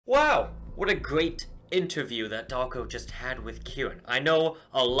Wow, what a great interview that Darko just had with Kieran. I know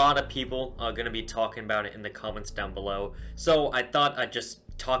a lot of people are going to be talking about it in the comments down below, so I thought I'd just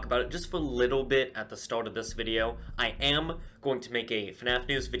talk about it just for a little bit at the start of this video. I am going to make a FNAF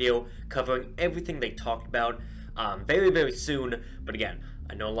news video covering everything they talked about very soon, but again,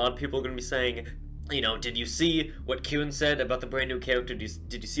 I know a lot of people are going to be saying, you know, did you see what Kieran said about the brand new character?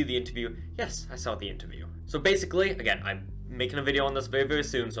 Did you see the interview? Yes, I saw the interview. So basically, again, I'm making a video on this very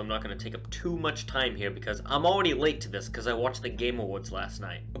soon, so I'm not going to take up too much time here because I'm already late to this because I watched the Game Awards last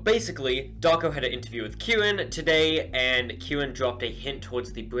night. But basically, Darko had an interview with Kieran today, and Kieran dropped a hint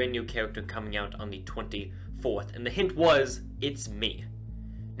towards the brand new character coming out on the 24th, and the hint was, it's me.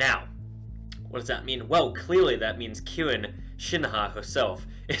 Now, what does that mean? Well, clearly that means Kieran Shinoha herself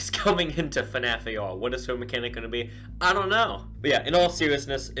is coming into FNAF AR. What is her mechanic going to be? I don't know. But yeah, in all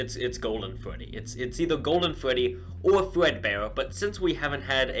seriousness, it's Golden Freddy. It's either Golden Freddy or Fredbear, but since we haven't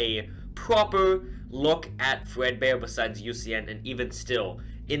had a proper look at Fredbear besides UCN, and even still,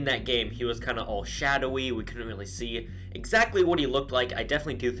 in that game, he was kind of all shadowy. We couldn't really see exactly what he looked like. I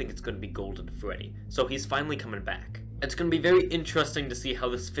definitely do think it's going to be Golden Freddy. So he's finally coming back. It's going to be very interesting to see how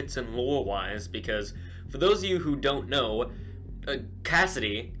this fits in lore-wise, because for those of you who don't know,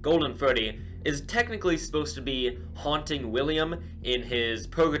 Cassidy, Golden Freddy, is technically supposed to be haunting William in his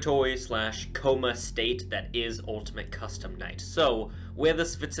purgatory/coma state that is Ultimate Custom Night. So, where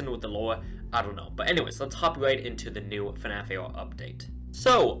this fits in with the lore, I don't know. But anyways, let's hop right into the new FNAF AR update.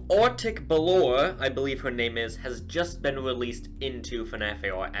 So, Arctic BALLORA, I believe her name is, has just been released into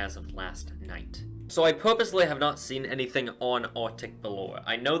FNAF AR as of last night. So I purposely have not seen anything on Arctic BALLORA.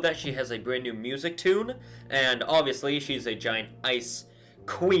 I know that she has a brand new music tune, and obviously she's a giant ice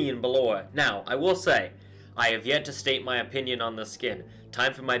queen BALLORA. Now, I will say, I have yet to state my opinion on this skin.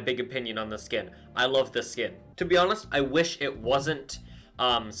 Time for my big opinion on this skin. I love this skin. To be honest, I wish it wasn't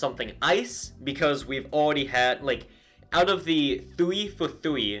something ice, because we've already had, like, out of the 3 for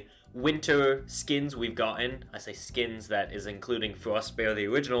 3 winter skins we've gotten, I say skins, that is including Frostbear, the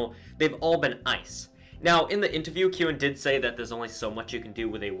original, they've all been ice. Now, in the interview, Kieran did say that there's only so much you can do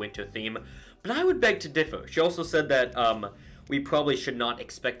with a winter theme, but I would beg to differ. She also said that we probably should not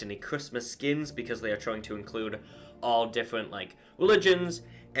expect any Christmas skins because they are trying to include all different, like, religions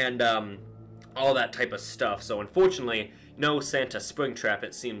and all that type of stuff. So unfortunately, no Santa Springtrap,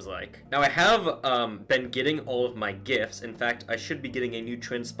 it seems like. Now, I have been getting all of my gifts. In fact, I should be getting a new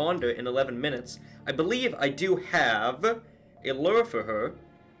transponder in 11 minutes. I believe I do have a lure for her.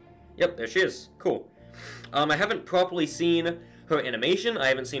 Yep, there she is. Cool. I haven't properly seen her animation. I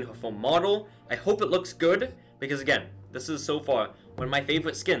haven't seen her full model. I hope it looks good, because again, this is so far one of my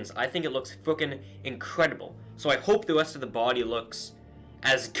favorite skins. I think it looks freaking incredible. So I hope the rest of the body looks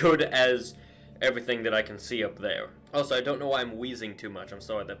as good as everything that I can see up there. Also, I don't know why I'm wheezing too much. I'm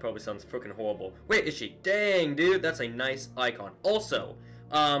sorry, that probably sounds freaking horrible. Wait, is she? Dang, dude, that's a nice icon. Also,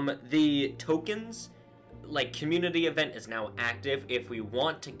 the tokens, like, community event is now active. If we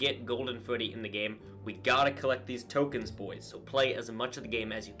want to get Golden Freddy in the game, we gotta collect these tokens, boys. So play as much of the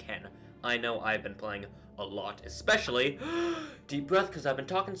game as you can. I know I've been playing a lot, especially, deep breath, because I've been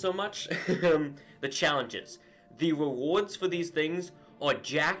talking so much, the challenges. The rewards for these things are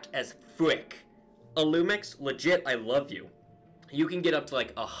jacked as frick. Illumix, legit, I love you. You can get up to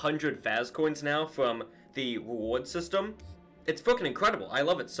like 100 Faz coins now from the reward system. It's freaking incredible. I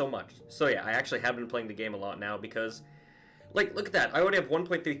love it so much. So yeah, I actually have been playing the game a lot now because, like, look at that. I already have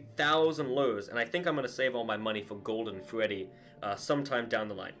 1.3 thousand lures, and I think I'm going to save all my money for Golden Freddy sometime down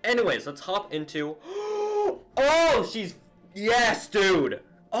the line. Anyways, let's hop into... Oh, she's... Yes, dude!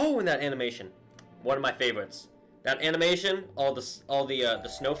 Oh, and that animation. One of my favorites. That animation, all the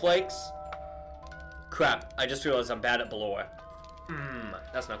snowflakes... Crap, I just realized I'm bad at BALLORA.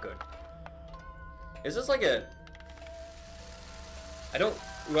 That's not good. Is this like a... I don't,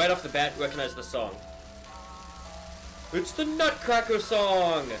 right off the bat, recognize the song. It's the Nutcracker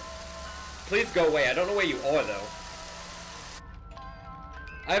song! Please go away, I don't know where you are, though.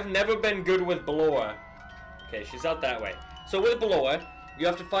 I've never been good with BALLORA. Okay, she's out that way. So with BALLORA, you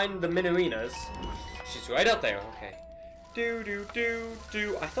have to find the Minarinas. She's right out there, okay. Do.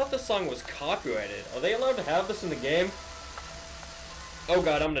 I thought this song was copyrighted. Are they allowed to have this in the game? Oh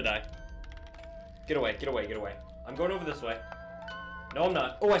god, I'm gonna die. Get away, get away, get away. I'm going over this way. No, I'm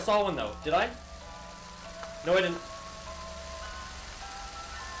not. Oh, I saw one though. Did I? No, I didn't.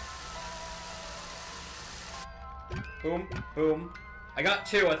 Boom, boom. I got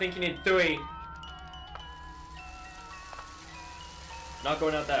 2. I think you need 3. Not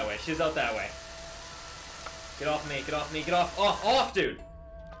going out that way. She's out that way. Get off me, get off me, get off, off, dude!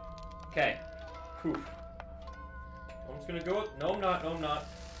 Okay. Whew. I'm just gonna go, no I'm not,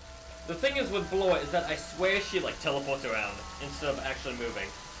 The thing is with Ballora is that I swear she like teleports around instead of actually moving.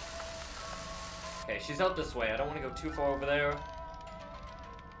 Okay, she's out this way. I don't want to go too far over there.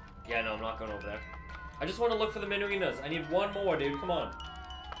 Yeah, no, I'm not going over there. I just want to look for the Minorinas. I need one more, dude. Come on.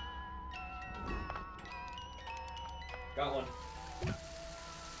 Got one. Is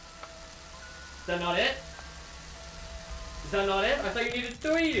that not it? Is that not it? I thought you needed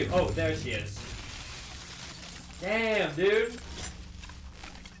 3. Oh, there she is. Damn, dude.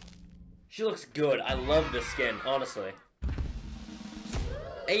 She looks good. I love this skin, honestly.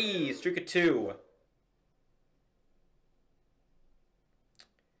 Hey, streak of 2.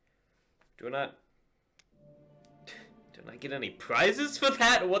 Do I get any prizes for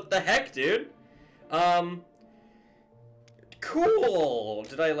that? What the heck, dude? Cool.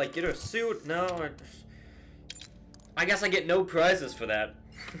 Did I like get her suit? No. I guess I get no prizes for that.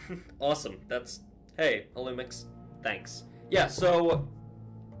 Awesome. That's hey, Olymix. Thanks. Yeah. So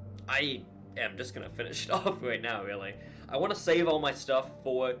I am just gonna finish it off right now. Really, I want to save all my stuff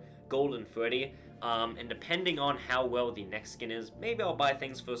for Golden Freddy. And depending on how well the next skin is, maybe I'll buy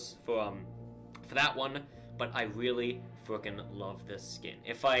things for that one. But I really freaking love this skin.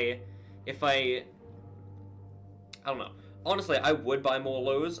 If I don't know. Honestly, I would buy more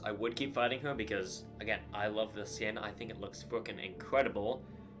lows. I would keep fighting her because, again, I love this skin. I think it looks freaking incredible.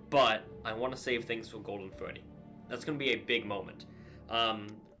 But I want to save things for Golden Freddy. That's going to be a big moment. I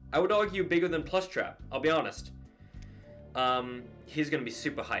would argue bigger than Plush Trap. I'll be honest. He's going to be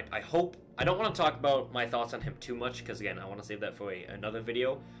super hype. I don't want to talk about my thoughts on him too much because, again, I want to save that for another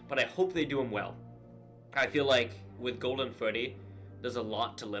video. But I hope they do him well. I feel like with Golden Freddy, there's a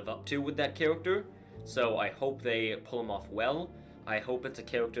lot to live up to with that character. So I hope they pull him off well. I hope it's a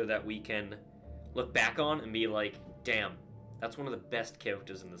character that we can look back on and be like, damn, that's one of the best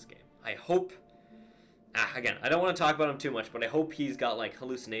characters in this game. I hope, again, I don't want to talk about him too much, but I hope he's got like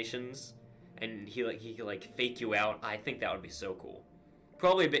hallucinations and he can like fake you out. I think that would be so cool.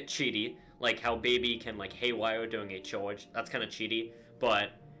 Probably a bit cheaty, like how Baby can like haywire during a charge. That's kind of cheaty,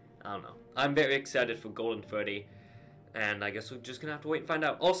 but I don't know. I'm very excited for Golden Freddy, and I guess we're just gonna have to wait and find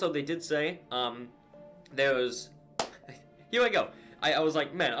out. Also, they did say, there's... Here I go. I was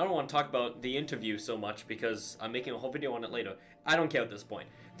like, man, I don't want to talk about the interview so much because I'm making a whole video on it later. I don't care at this point.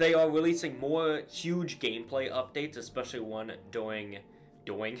 They are releasing more huge gameplay updates, especially one during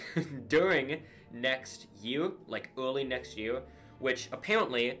next year, like early next year, which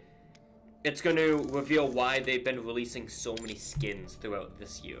apparently it's going to reveal why they've been releasing so many skins throughout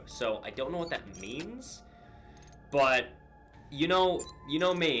this year. So I don't know what that means, but you know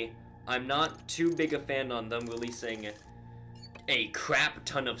me. I'm not too big a fan on them releasing a crap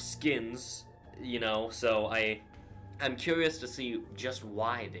ton of skins, you know, so I'm curious to see just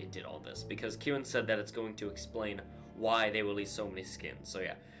why they did all this, because Kieran said that it's going to explain why they released so many skins. So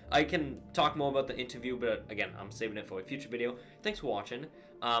yeah, I can talk more about the interview, but again, I'm saving it for a future video. Thanks for watching.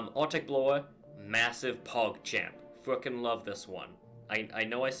 BALLORA, massive Pog champ. Frickin' love this one. I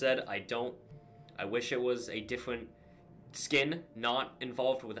know I said I wish it was a different skin not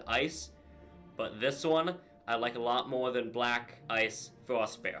involved with ice, but this one I like a lot more than Black Ice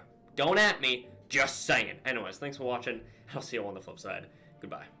Frost Bear. Don't at me, just saying. Anyways, thanks for watching. I'll see you on the flip side.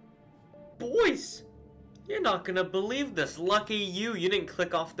 Goodbye. Boys, you're not gonna believe this. Lucky you didn't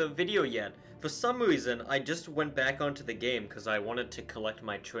click off the video yet. For some reason, I just went back onto the game because I wanted to collect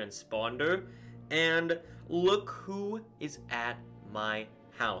my transponder, and look who is at my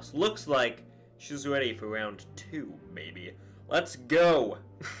house. Looks like she's ready for round 2, maybe. Let's go!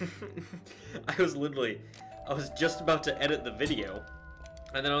 I was just about to edit the video,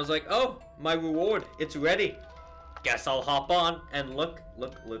 and then I was like, oh, my reward, it's ready. Guess I'll hop on, and look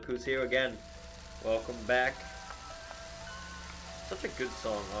who's here again. Welcome back. Such a good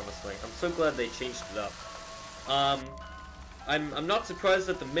song, honestly. I'm so glad they changed it up. I'm not surprised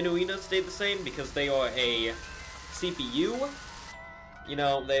that the Minorina stayed the same because they are a CPU. You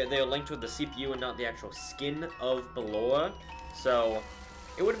know, they are linked with the CPU and not the actual skin of Ballora. So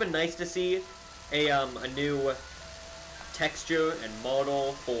it would have been nice to see a new texture and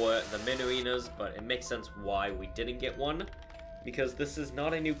model for the Minorinas, but it makes sense why we didn't get one, because this is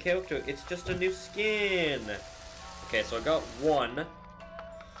not a new character, it's just a new skin. Okay, so I got one.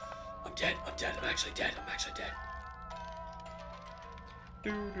 I'm dead, I'm actually dead.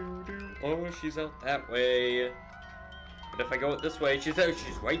 Oh, she's out that way. But if I go this way, she's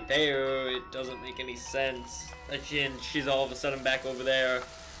right there. It doesn't make any sense. She's all of a sudden back over there.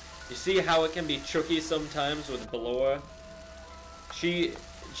 You see how it can be tricky sometimes with Ballora? She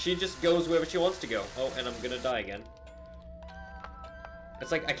just goes wherever she wants to go. Oh, and I'm gonna die again.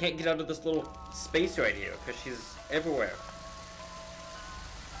 It's like I can't get out of this little space right here because she's everywhere.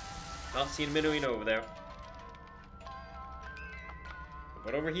 Not seeing a Minuino over there.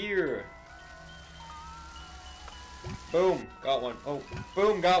 What over here? Boom, got one. Oh,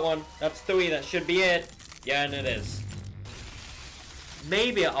 boom, got one. That's 3, that should be it. Yeah, and it is.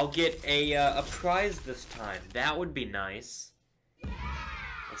 Maybe I'll get a prize this time. That would be nice.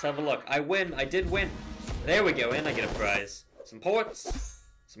 Let's have a look. I win, I did win. There we go, and I get a prize. Some ports,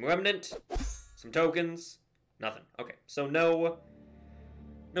 some remnant, some tokens, nothing. Okay, so no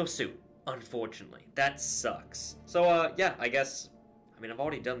suit, unfortunately. That sucks. So, yeah, I guess, I mean, I've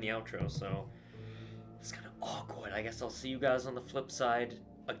already done the outro, so it's kind of awkward. I guess I'll see you guys on the flip side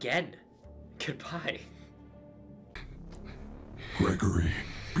again. Goodbye. Gregory,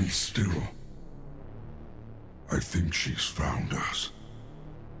 be still. I think she's found us.